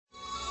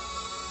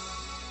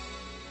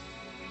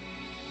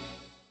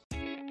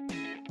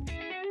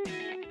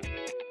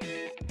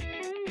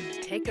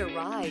Take a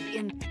ride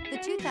in the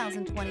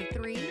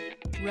 2023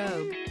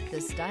 Rogue.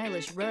 The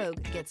stylish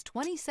Rogue gets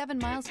 27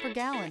 miles per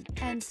gallon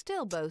and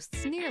still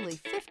boasts nearly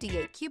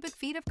 58 cubic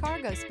feet of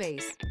cargo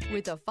space.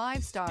 With a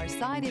 5-star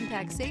side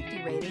impact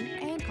safety rating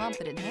and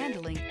confident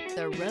handling,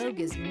 the Rogue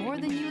is more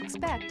than you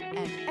expect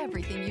and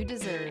everything you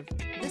deserve.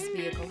 This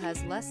vehicle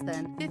has less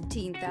than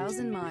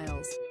 15,000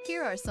 miles.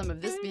 Here are some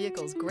of this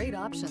vehicle's great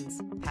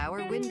options: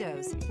 power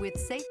windows with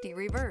safety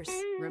reverse,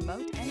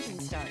 remote engine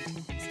start,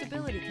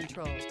 stability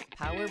control,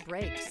 power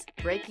brakes,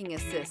 braking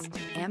assist,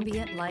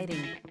 ambient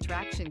lighting,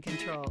 traction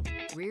control,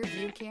 rear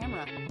view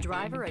camera,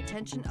 driver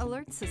attention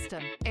alert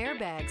system,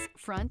 airbags,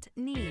 front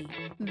knee.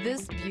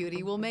 This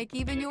beauty will make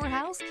even your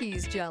house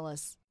keys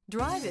jealous.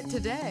 Drive it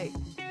today.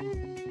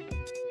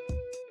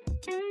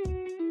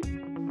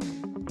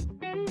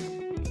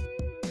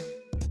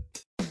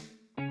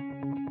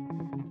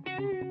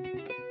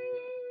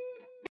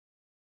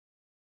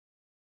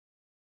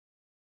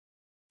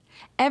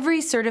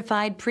 Every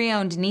certified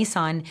pre-owned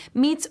Nissan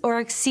meets or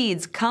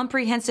exceeds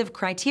comprehensive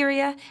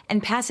criteria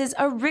and passes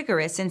a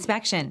rigorous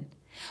inspection.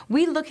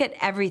 We look at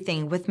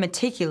everything with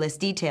meticulous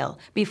detail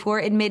before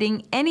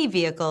admitting any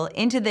vehicle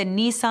into the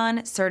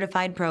Nissan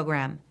Certified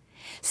program.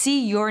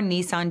 See your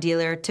Nissan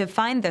dealer to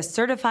find the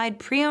certified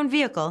pre-owned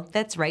vehicle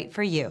that's right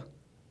for you.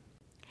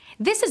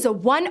 This is a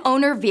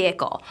one-owner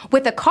vehicle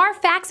with a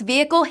Carfax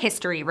Vehicle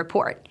History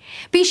Report.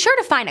 Be sure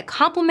to find a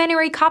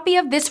complimentary copy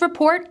of this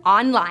report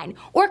online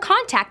or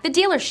contact the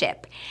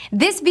dealership.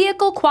 This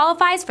vehicle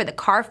qualifies for the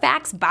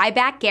Carfax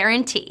Buyback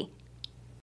Guarantee.